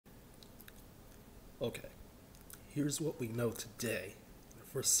Okay, here's what we know today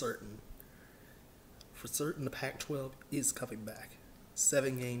for certain. For certain, the Pac 12 is coming back.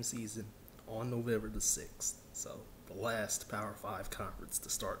 7 game season on November the 6th. So, the last Power 5 conference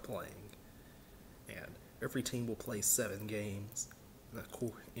to start playing. And every team will play 7 games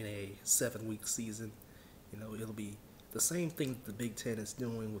in a 7 week season. It'll be the same thing that the Big Ten is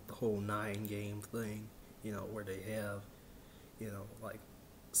doing with the whole 9 game thing, where they have, like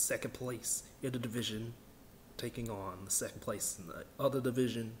second place in the division taking on the second place in the other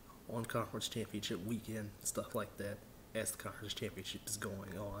division on conference championship weekend, stuff like that, as the conference championship is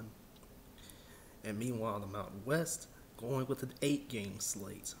going on. And meanwhile, the Mountain West going with an 8 game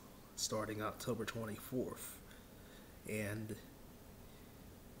slate starting October 24th. And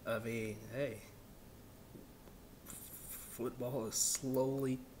I mean, hey, football is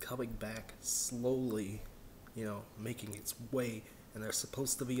slowly coming back, slowly, making its way. And there's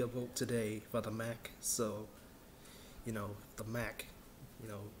supposed to be a vote today for the MAC. So, if the MAC,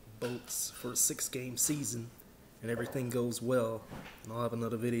 votes for a 6 game season and everything goes well, and I'll have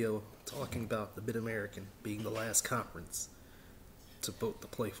another video talking about the Mid-American being the last conference to vote to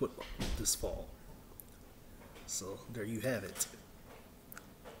play football this fall. So, there you have it.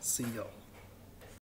 See y'all.